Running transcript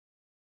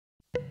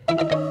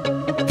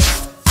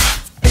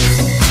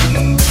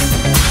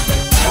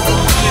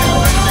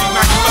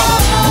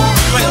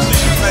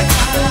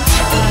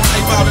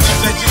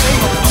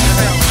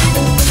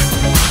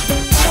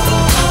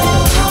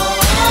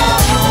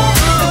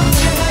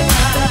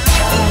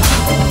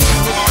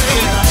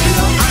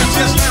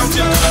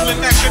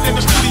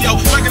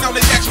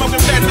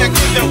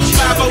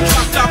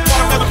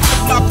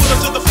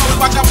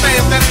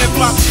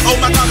Oh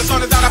my God, the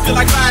sun is out, I feel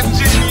like riding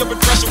Jimmy of a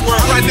pressure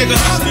world. Right, nigga,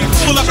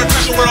 full up a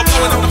pressure world,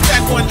 blowing on the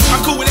fat one.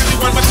 I'm cool with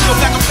everyone, but still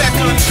like a fat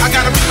gun. I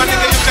gotta beat my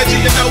nigga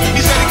MJG, you know.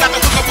 He said he got the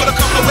hook up with a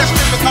couple of West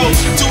Memphis hoes.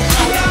 Too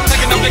cold,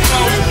 taking up their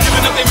clothes,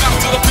 giving up their mouth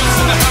to the pigs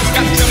in the house.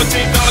 Got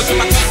 $17 in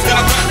my tank that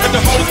I got, and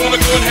the hoes wanna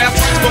go and have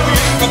sex, but we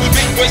ain't, cause we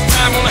make waste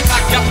time on the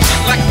hot. Got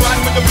shit like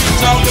riding with the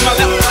beats all in my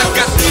lap. I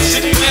got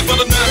shit man for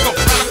the nine, so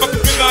how the fuck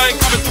nigga ain't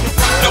coming through the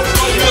front? No,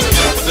 just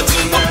get up with the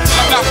team up.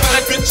 I'm about for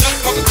that good chunk,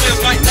 cause it's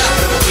night now.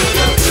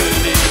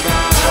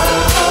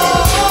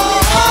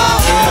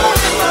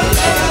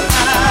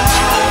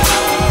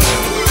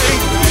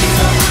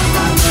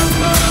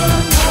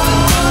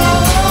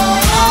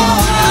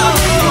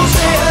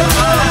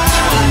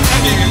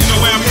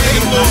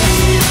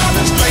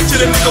 To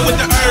the nigga with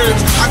the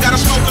herbs, I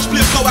gotta smoke a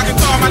split so I can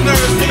calm my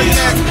nerves. Full of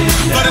yak,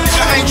 but a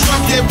nigga ain't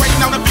drunk yet.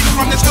 Waiting on a beat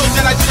from this hoe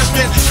that I just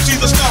met.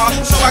 She's a star,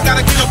 so I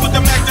gotta get up with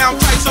the Mac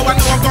down tight, so I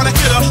know I'm gonna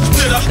hit her,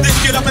 split her, then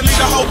get up and leave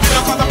the whole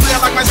bitter. Cause I'm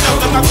playing like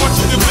myself, I'm not going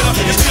to get with her.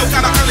 It's still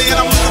kinda early and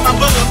I'm losing my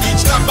buzz.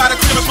 Stop by the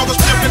crib and smoke a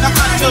split in the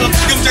hot tub.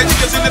 MJG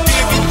is in the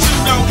den getting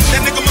chewed on.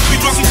 That nigga must be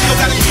drunk, he still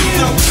got his shoes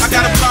on. I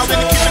got a brawl in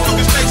the kitchen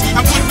cooking steaks.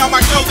 I'm putting on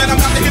my clothes and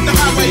I'm about to hit the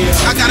highway.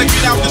 I gotta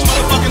get out this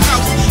motherfucking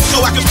house so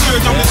I can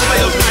splurge on this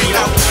player's night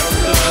out.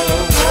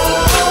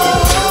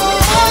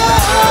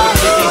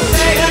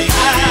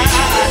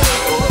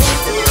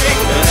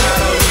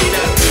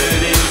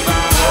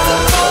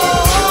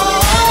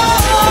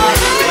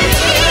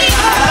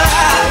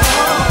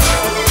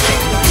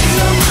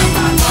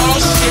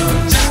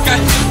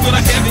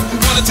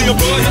 Till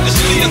blood hit the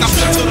shitty and I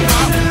flip to the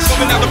bar.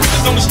 Smoking out the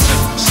bitches on the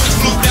street. Shit's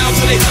flew down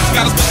to they hips.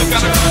 Got a special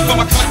kind of for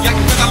my cognac.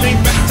 Cause I lean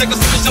back, take a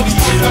sip and show these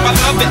boys how I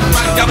love it.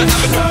 Right down the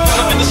avenue, fell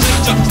up in the shit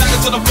jump. Stagger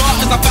to the bar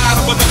as I fired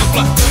up another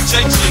blunt.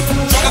 JG,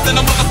 drunker than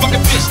a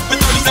motherfucking bitch.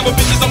 With 37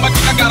 bitches on my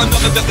dick, I got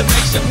another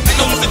destination.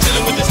 Ain't no use in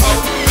chilling with this hoe.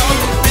 No,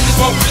 bitches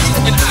want bitches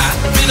and I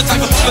been the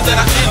type of hustler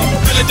that I am.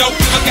 Really don't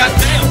give a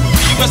goddamn.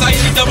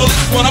 U.S.I.N.E.double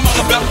is what I'm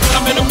all about. When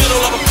I'm in the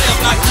middle of a fair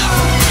night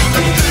out.